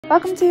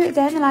Welcome to a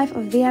day in the life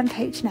of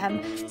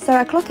VMH&M. So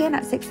I clock in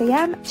at 6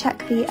 AM,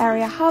 check the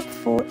area hub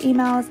for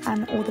emails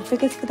and all the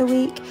figures for the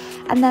week,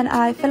 and then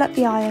I fill up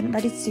the iron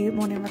ready to do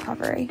morning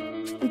recovery.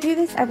 We do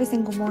this every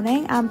single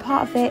morning, and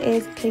part of it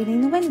is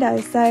cleaning the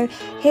windows. So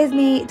here's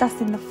me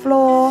dusting the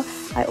floor.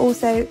 I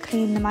also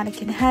clean the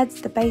mannequin heads,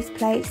 the base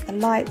plates, the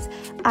lights,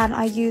 and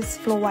I use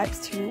floor wipes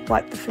to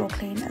wipe the floor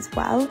clean as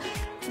well.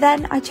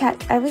 Then I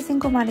check every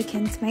single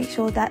mannequin to make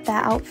sure that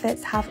their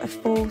outfits have a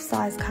full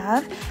size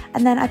curve,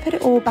 and then I put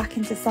it all back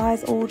into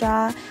size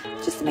order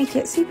just to make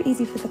it super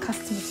easy for the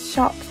customer to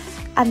shop,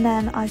 and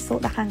then I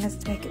sort the hangers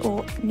to make it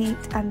all neat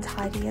and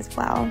tidy as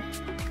well.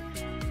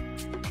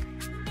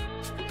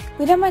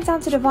 We then went down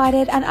to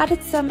Divided and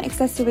added some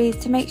accessories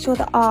to make sure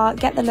that our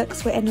Get the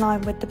Looks were in line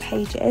with the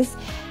pages.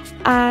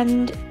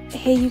 And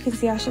here you can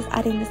see I was just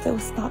adding this little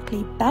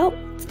sparkly belt.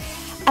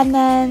 And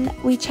then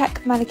we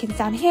check the mannequins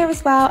down here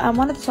as well, and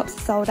one of the tops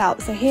is sold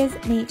out. So here's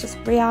me just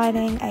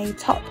re-ironing a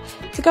top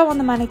to go on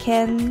the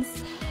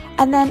mannequins.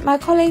 And then my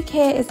colleague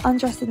here is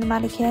undressing the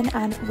mannequin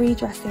and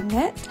redressing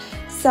it.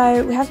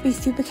 So we have to be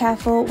super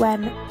careful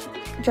when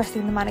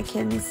dressing the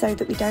mannequins so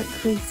that we don't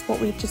crease what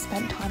we've just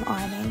spent time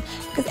ironing,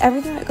 because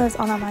everything that goes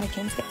on our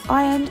mannequins gets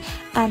ironed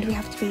and we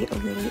have to be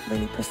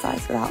really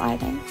precise with our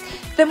ironing.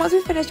 Then once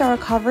we finished our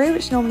recovery,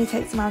 which normally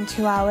takes around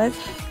 2 hours,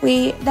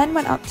 we then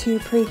went up to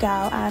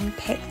Pre-Girl and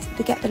picked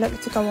the Get the Look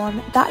to go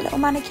on that little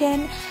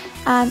mannequin,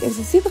 and it was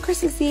a super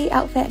Christmassy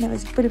outfit and it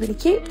was really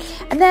cute.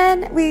 And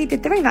then we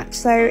did the rematch.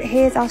 So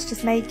here's us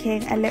just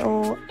making a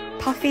little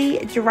puffy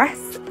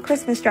dress,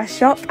 Christmas dress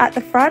shop at the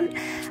front.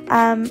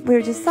 We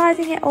were just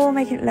sizing it all,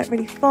 making it look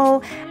really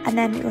full, and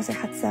then we also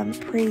had some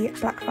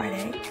pre-Black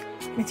Friday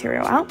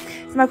material out.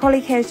 So my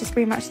colleague here has just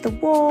rematched the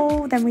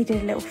wall, then we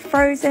did a little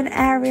frozen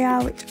area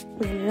which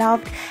we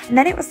loved, and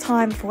then it was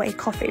time for a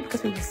coffee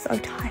because we were so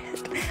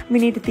tired. We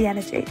needed the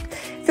energy.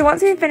 So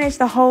once we finished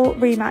the whole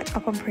rematch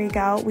up on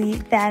Pre-Girl, we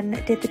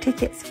then did the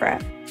tickets for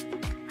it.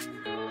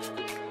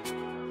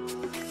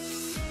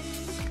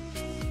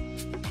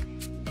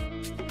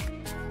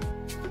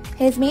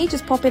 Here's me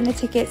just popping the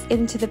tickets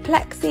into the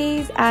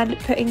plexis and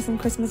putting some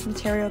Christmas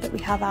material that we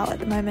have out at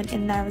the moment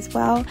in there as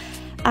well.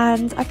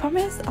 And I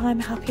promise I'm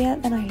happier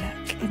than I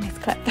look in this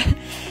clip.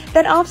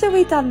 Then after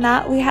we'd done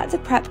that, we had to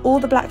prep all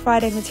the Black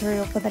Friday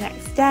material for the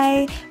next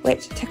day,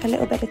 which took a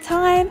little bit of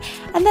time.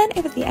 And then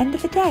it was the end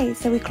of the day,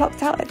 so we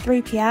clocked out at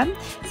 3 PM.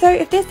 So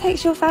if this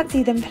takes your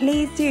fancy, then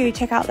please do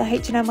check out the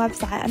H&M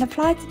website and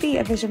apply to be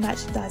a visual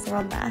merchandiser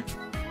on there.